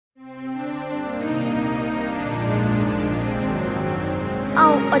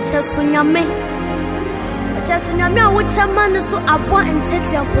Ochasunyame which a man so abwa and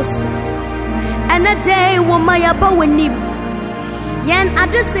tete aposo. And a day woman yaba wenim. Yan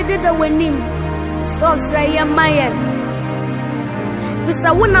addressed the wenim. So say a mayan. Visa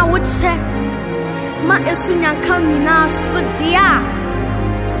wona would check. Ma esunya kamina so dia.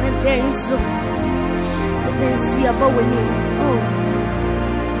 And a day so. But then see about wenim.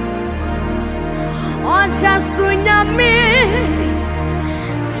 Ochasunyame.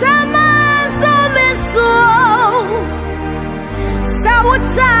 Sama so me so.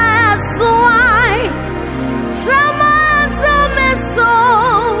 Sawacha soai. Sama so me so.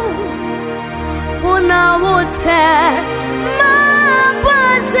 Una woche. Ma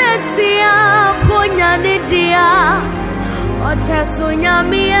bazetia ponya nidia.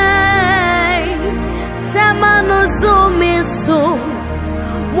 Ochasunyame. Sama no so me so.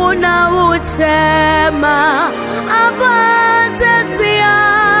 Una woche ma abazetia.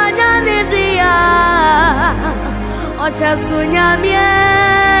 Ochasunyame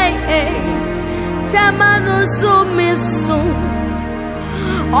chamano sumisu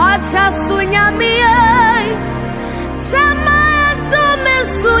Ochasunyame chamasu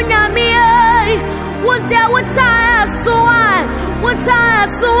misu nyame wodia wochasuan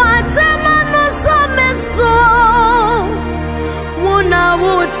chamano sumisu wona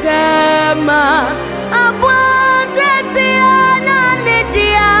wochema abwatetiana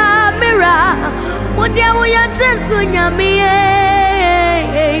nedia mira wodia woya Ochasunyame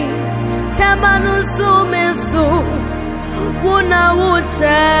chamano sumisu wona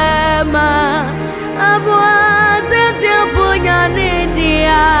wochema abwatete ponya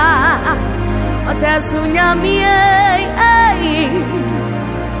nedia Ochasunyame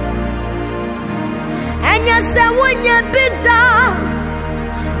enya se wonya bida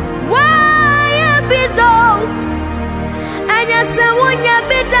why bido enya se wonya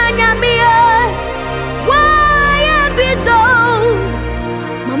bida nyame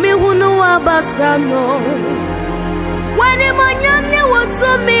Mami hunu wabasano Wani manyamni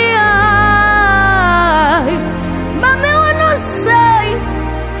watumi Mami hunu say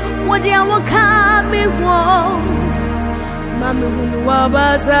Wadia wakami wo Mami hunu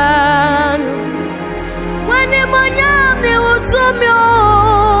wabasano Wani manyamni watumi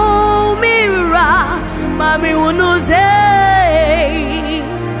Mira Mami hunu say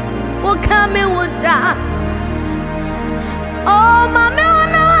Wakami wada Oh, mami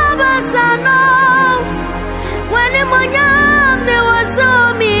wana wabasano Wani manyamni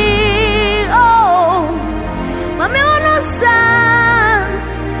wazomi Oh, mami wana san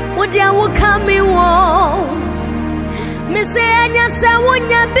Wadia wakami wo Mise enya sa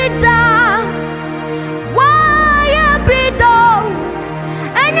wanya bida Waya bido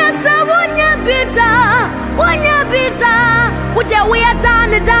Enya sa wanya bida Wadia waya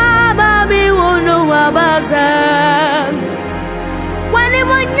tani da Mami wana wabasano When it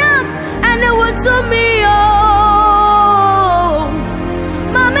was young and it was to me, oh,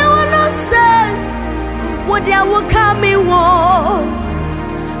 Mommy wanna say, what ya will come me war,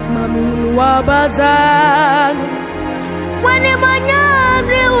 Mommy wabazan. When it was young,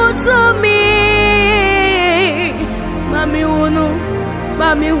 it was to me, Mommy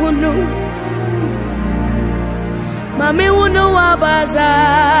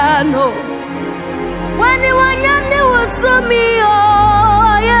wabazan. When it was young, it was to me, oh.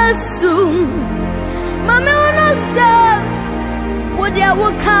 Mami wanna say what ya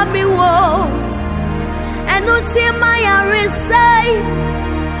will come me wo and no tear my say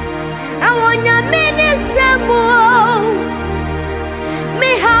I want ya mini semo me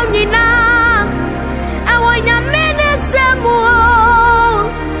how ni na I want ya mini semo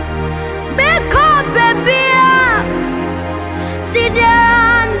me call baby did ya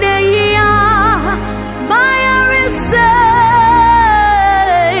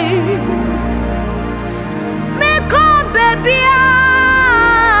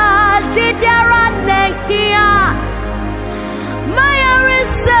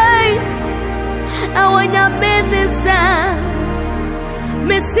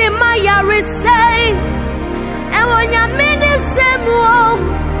Missy Maya say, and when you mean it, Samuel,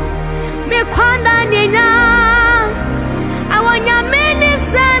 me quanda nina, and when you mean it,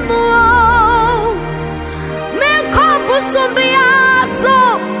 Samuel, me cobu sumbiaso,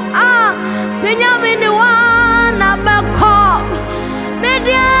 Benjamin one about call,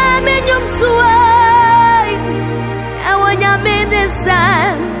 media medium sway, and when you mean it,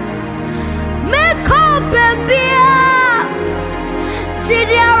 Sam, me call baby.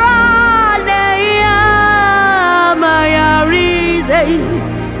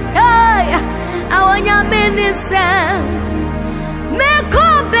 Hey, I want your minister. Make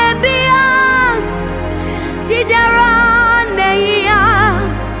up baby, did you run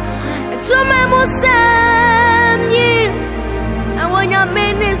to my musam ye? And when you're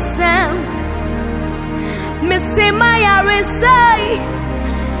minisam, Missy Maya resay,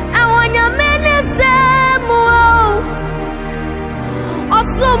 and when you're minisam,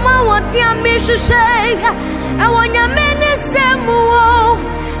 also my what you miss to say, and when you're minisam,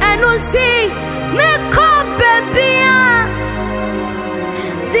 and on see, make up baby,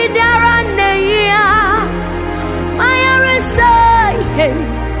 did you run Maya resay,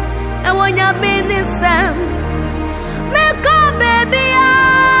 and when you're minisam, make up baby,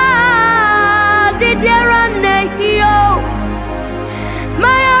 did you run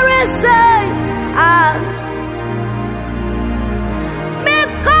Maya resay,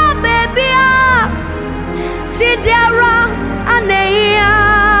 make up baby, did you run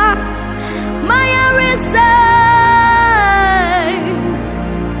Maya resay,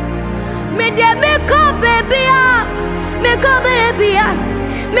 make up baby, make up baby,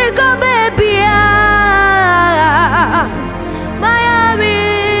 make up baby, Maya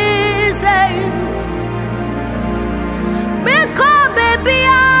resay, make up baby,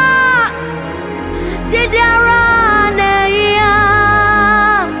 did you run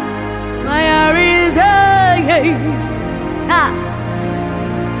Maya resay,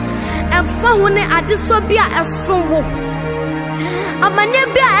 and found it at the Sobia as soon. A man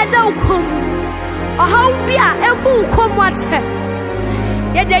be a dog come, a how be a boo come watch her.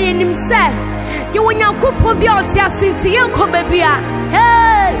 Yet they in him say, you want your couple be out here since you come baby.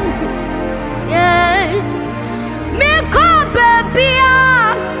 Hey, yeah, me come baby.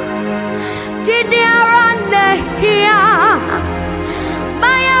 Did you run here?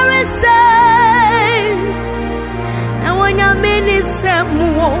 Maya resay, and when you're minisam,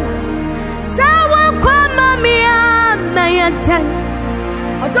 someone come me, Maya ten.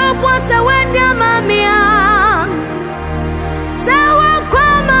 I don't want to win your mammy. So I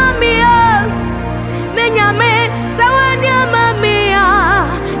call mammy. Menyame, so when your mammy.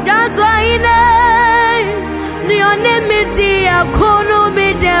 That's why I know. The enemy, I call me,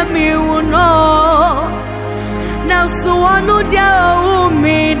 damn you know. Now, so I know they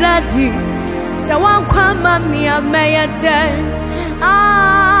me daddy. So I call mammy, I may attend.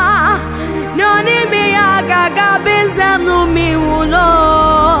 No me agaga bezam no mi uno.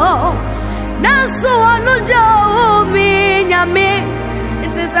 Na so anu jo mi nyame.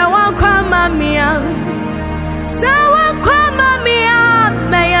 It is a one kwama mia. So one kwama mia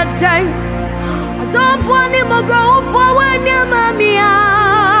may a day. I don't want him a bro for when you mamia.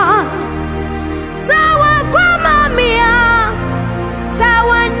 So one kwama mia. So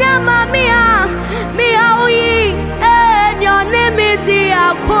when you mamia. Me aoi and your name is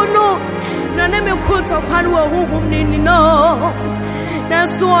dear kono. None me could talk one whom didn't know.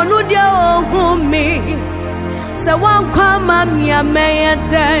 That's one who dear me. So one come on me a may a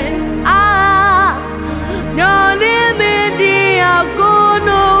day. No name dear go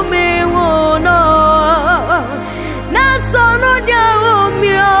no me won't know. That's so no dear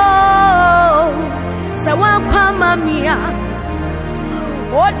me. So one come on me.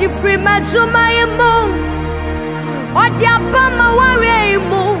 What if free match on my moon? What the Abama worry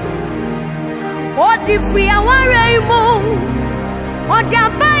moon? What if we are worried more? What the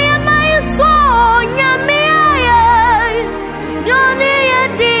buyer my soul, Yamia? Yoni,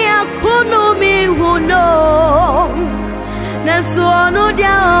 dear, Kuno me who know. Nasuano,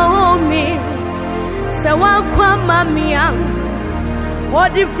 dear, me. So one come, Mia.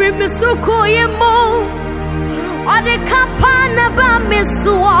 What if we miss so cool, ye mo? What the capana about Miss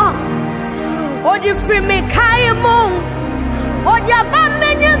Sua? What if we make high mo? O ya ba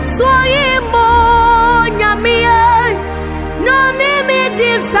menye soye mo nyamie no ne me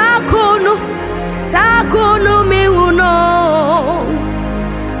di sakono me uno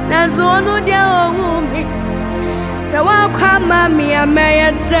na zonu dia o mi se wa kwa ma mi ameya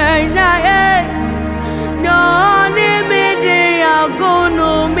dai no ne me di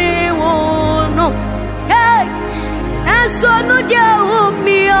agono me uno hey na zonu dia o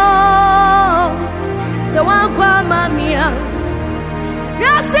mi o se wa kwa ma mi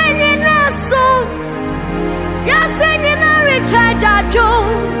you're singing a song. You're singing a Richard Joe.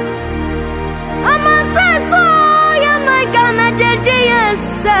 I'm a so you're my Ghana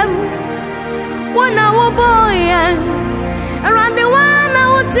JSM. One hour boy around the one I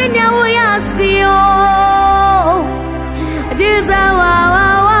would sing your way. I see you. This is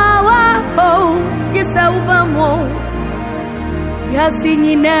wow. Yes, I will more. You're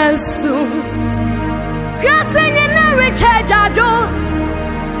singing a song. You're singing a Richard Joe.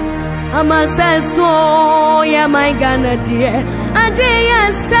 I'm a senso, yeah, my Ghana dear. And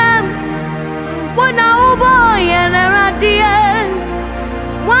yes, Sam, one old boy and a dear.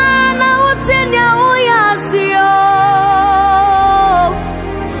 One out in your yes,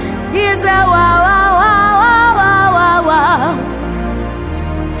 he's a wow.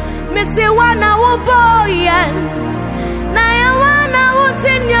 Missy one old boy and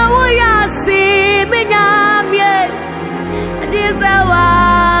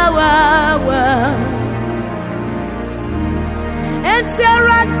it's a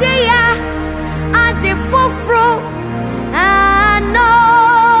radia at the forefront. I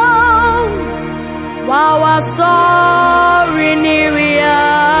know. Wow, I saw Reneria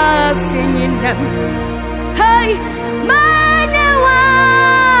singing them. Hey, my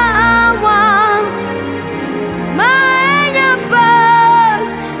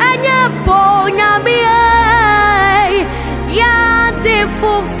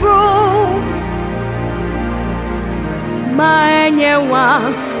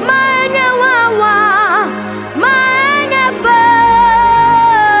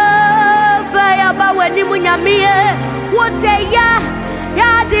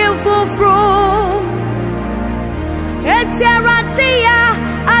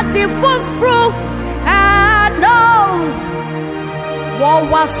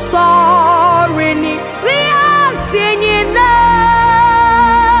what was sorry, we are singing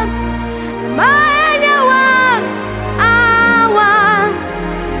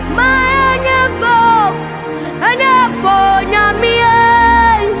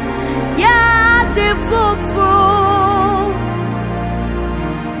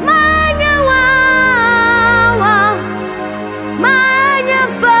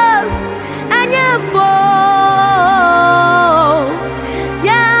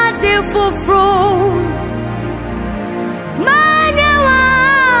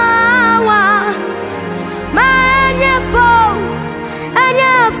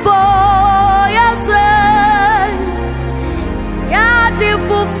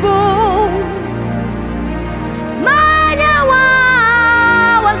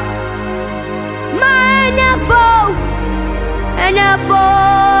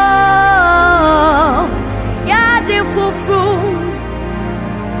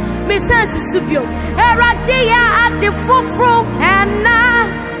Subio, Eradia at the forefront, and now,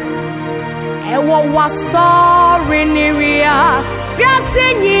 and was sorry, Niria, just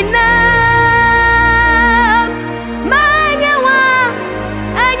singing now. My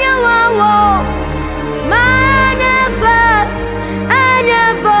and you are, my never,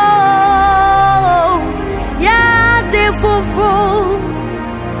 yeah, the forefront.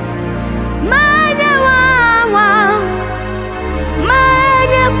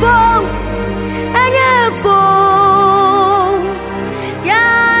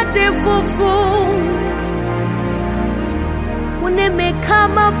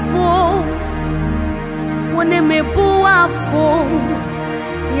 Come a fool, when they may boo a fool.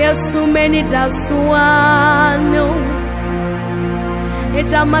 Yes, so many does one.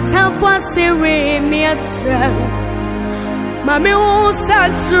 It's a matter for Siri, me at Mammy, who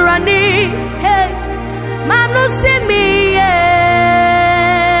such running. Hey, Mamma, see me.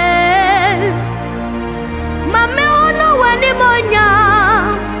 Mammy, oh, no anymore,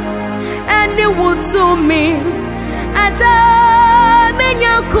 and they would to me.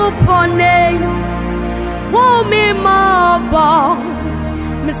 Coupone, who me more,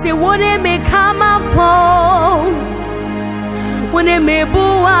 Missy, what they may come up for when they may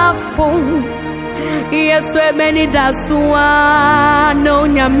boo a phone. Yes, so many does one, no,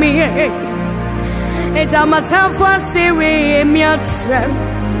 yammy. It's a matter for Siri, me at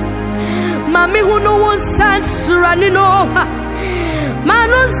Mammy, who no one such running over,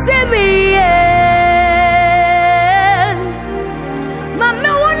 Manu, see me.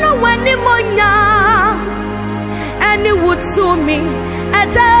 And it would to me. A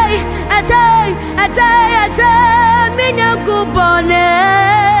day, minya gubone,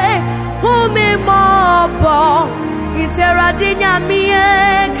 who me more. It's a radinia me,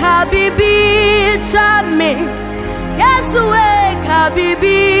 Kabibi, chame. Yes, away,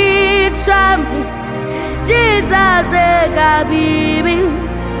 Kabibi, chame. Jesus, Kabibi,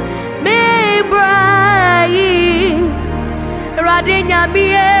 me, Brian. Radinya me,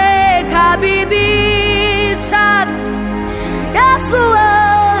 Kabibi, chap. Yes,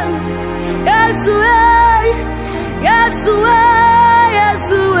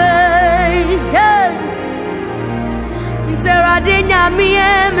 it's a radinya me,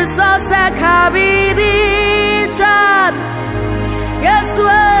 Miss Kabibi, chap. Yes,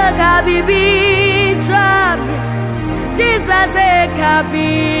 Kabibi, chap. Jesus,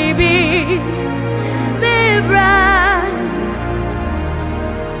 Kabibi. Mibra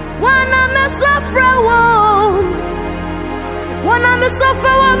Wana me sofra wo Wana me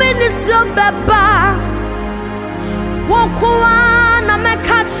sofra wo minisyo beba Wokuwa na me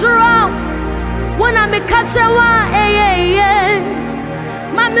kachro Wana me kachwa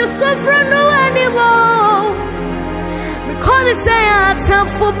Mami sofra no anymore Because I tell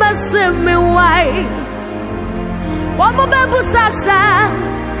for my swimming way One more babu sasa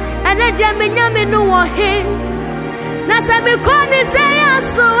And then Yami no one him Nasami Koni say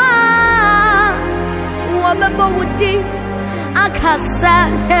so Wababa would be Akasa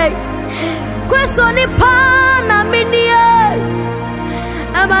hey Kwesoni pana minie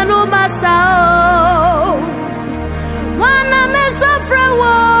Amanu masao Wana me sofra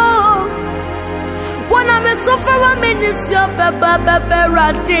wo Wana me sofra wa minisyo bebe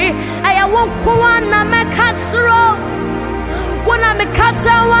rati Aya wokuwana me kachro Wana me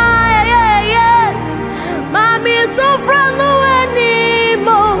kachawa Mami sofra no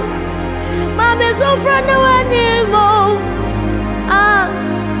animo Mami sofra no animo Ah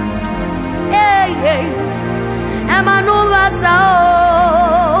Emanu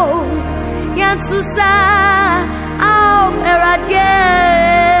wasao Yantusa Au eradie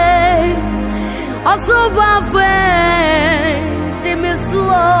Osubafe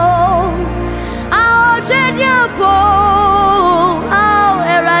Jimisuo Au chediapo Au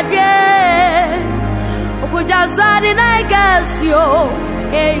eradie Okujasani na igasio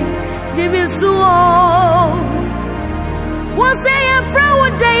Hey Jimisuo Wose ye fra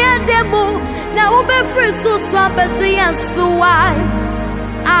wode ye demo Na ube free so swampe to yansuwai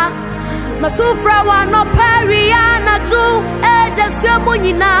Ah Masufra wa no periana tu Edesyo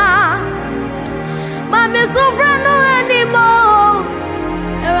munyina Mami sufra no anymore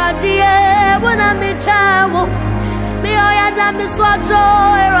Eradie Wana mi travel Mi oyada mi swacho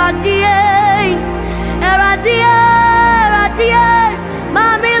Eradie Eradie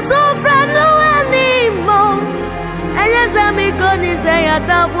Mami sufra no anymore Enyeza mi koni se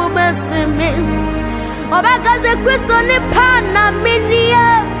yatafu besimi Obeka se Kristo ni pana minie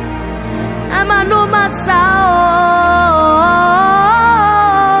Amanu masao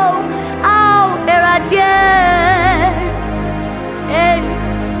Au eradie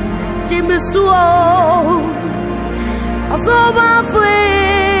Jimisuo Osoba fwe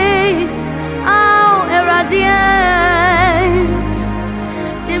Au eradie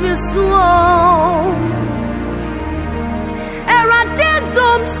Jimisuo Eradie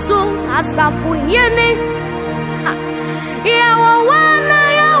domso Asafu yene Yawa wana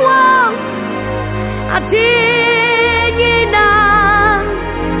yawa Atinyina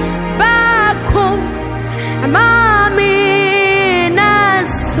Bako Mami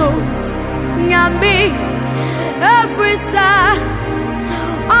Naso Nyambi Afrisa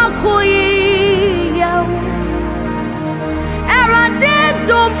Akoyi Erade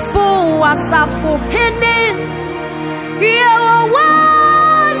Domfo Asafo Hene Yawa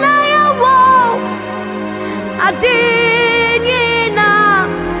wana yawa Atinyina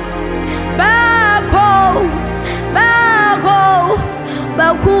Bako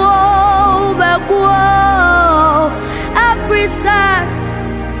Afrisa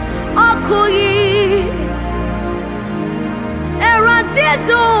Akoyi Erade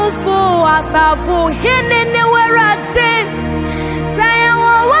Domfo Asafo Hene werade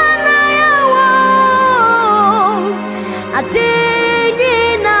Sayawa wana yawa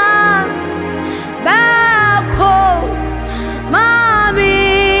Adinyina Bako Mami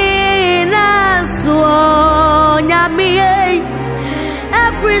Naswo Nyami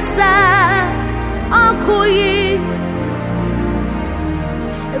Afrisa Akoyi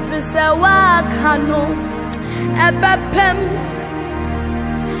Afrisa wakano Ebepem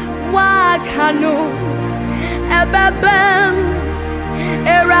Wakano Ebepem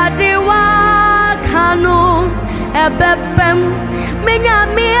Eradi wakano Ebepem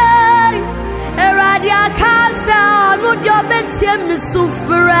Minyami Eradi akasa Nudio betie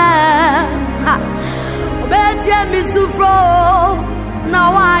misufre Betie misufro Na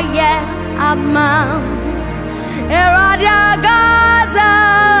waye ama Eradi akasa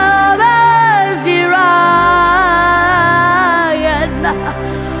Bezirayen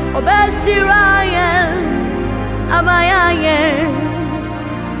Obezirayen Amayayen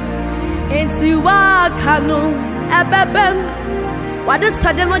Inti wakano Ebebem Wade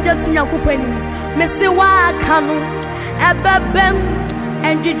sade no de tunya kupani Mesi wakano Ebebem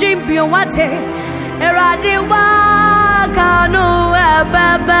Enjijin bion wate Eradi wakano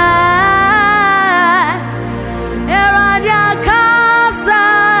Ebebem Eradi akasa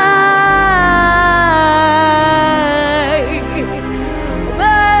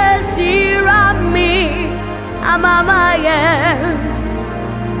Obezirayen amamaye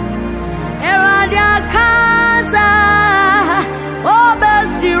eradia kaza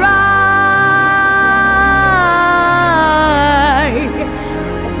obesirai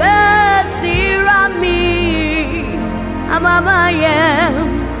obesirami amamaye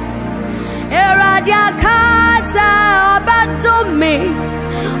eradia kaza obadumi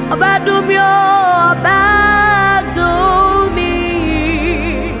obadumio obadumi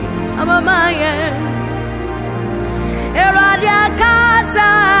amamaye eradia kaza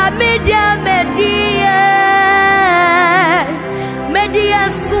media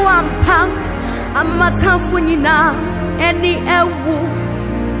swampa amatafunina eni ewu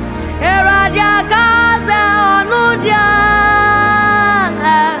eradia kaza onudia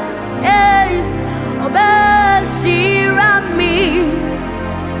obeshirami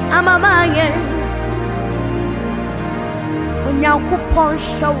amamaye onyankopon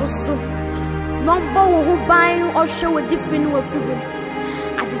shawusu nombo wo ban o hwe different wafiwe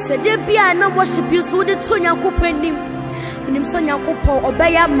adisede bia na worship you so de to nyankopon nim so nyankopon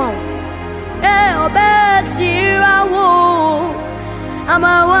obeya ma obeshirawo